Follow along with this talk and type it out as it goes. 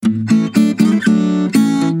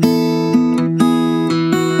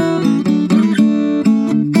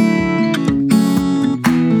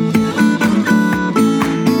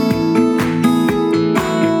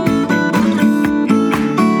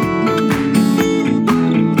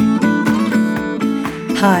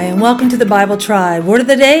Hi, and welcome to the Bible Tribe. Word of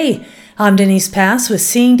the Day. I'm Denise Pass with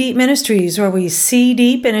Seeing Deep Ministries, where we see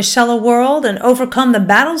deep in a shallow world and overcome the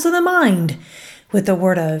battles of the mind with the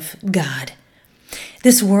Word of God.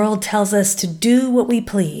 This world tells us to do what we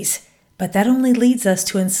please, but that only leads us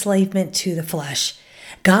to enslavement to the flesh.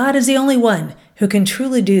 God is the only one who can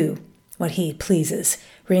truly do what He pleases.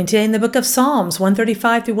 Reading today in the book of Psalms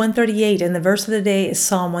 135 through 138, and the verse of the day is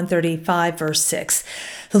Psalm 135, verse 6.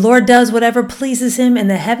 The Lord does whatever pleases Him in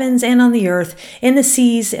the heavens and on the earth, in the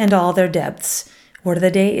seas and all their depths. Word of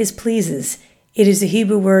the day is pleases. It is the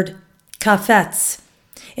Hebrew word khaw-fates.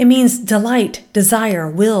 It means delight, desire,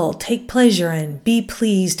 will, take pleasure in, be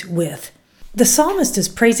pleased with. The psalmist is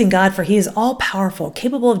praising God for He is all-powerful,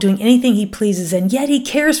 capable of doing anything He pleases, and yet He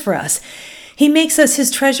cares for us. He makes us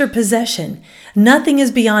His treasured possession. Nothing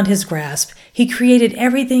is beyond His grasp. He created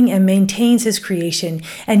everything and maintains His creation,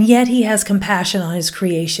 and yet He has compassion on His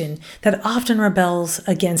creation that often rebels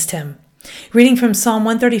against Him. Reading from Psalm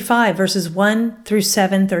 135, verses 1 through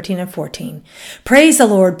 7, 13, and 14. Praise the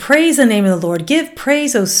Lord, praise the name of the Lord. Give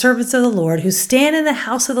praise, O servants of the Lord, who stand in the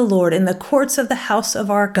house of the Lord, in the courts of the house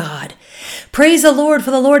of our God. Praise the Lord,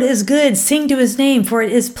 for the Lord is good. Sing to His name, for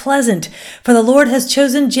it is pleasant. For the Lord has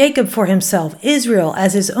chosen Jacob for Himself, Israel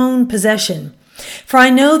as His own possession. For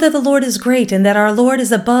I know that the Lord is great, and that our Lord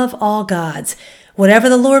is above all gods. Whatever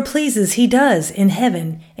the Lord pleases, He does in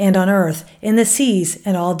heaven and on earth, in the seas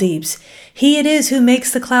and all deeps. He it is who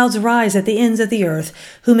makes the clouds rise at the ends of the earth,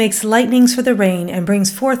 who makes lightnings for the rain and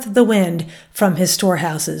brings forth the wind from His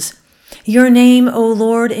storehouses. Your name, O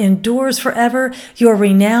Lord, endures forever, your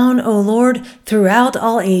renown, O Lord, throughout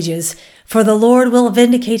all ages. For the Lord will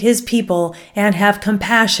vindicate His people and have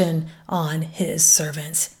compassion on His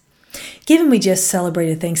servants. Given we just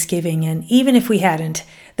celebrated Thanksgiving, and even if we hadn't,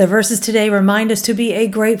 the verses today remind us to be a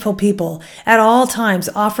grateful people, at all times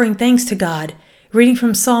offering thanks to God. Reading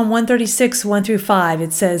from Psalm 136, 1 through 5,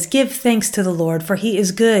 it says, Give thanks to the Lord, for He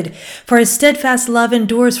is good, for His steadfast love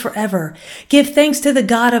endures forever. Give thanks to the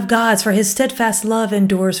God of gods, for His steadfast love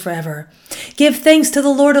endures forever. Give thanks to the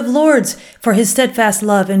Lord of lords, for His steadfast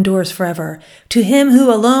love endures forever. To Him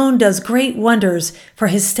who alone does great wonders, for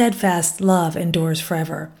His steadfast love endures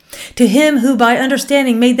forever. To Him who by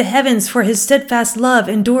understanding made the heavens, for His steadfast love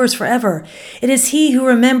endures forever. It is He who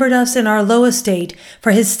remembered us in our low estate,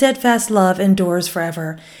 for His steadfast love endures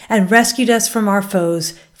forever, and rescued us from our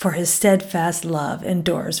foes, for His steadfast love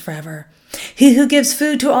endures forever. He who gives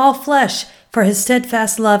food to all flesh, for His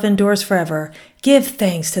steadfast love endures forever. Give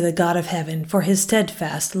thanks to the God of heaven, for His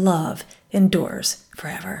steadfast love endures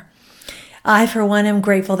forever. I, for one, am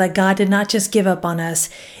grateful that God did not just give up on us.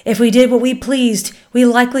 If we did what we pleased, we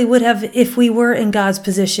likely would have if we were in God's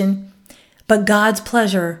position. But God's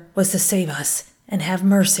pleasure was to save us and have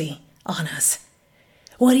mercy on us.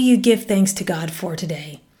 What do you give thanks to God for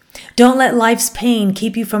today? Don't let life's pain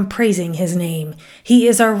keep you from praising His name. He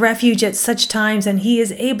is our refuge at such times, and He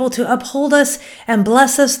is able to uphold us and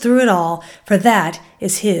bless us through it all, for that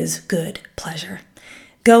is His good pleasure.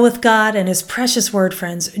 Go with God and His precious word,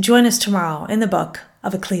 friends. Join us tomorrow in the book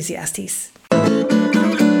of Ecclesiastes.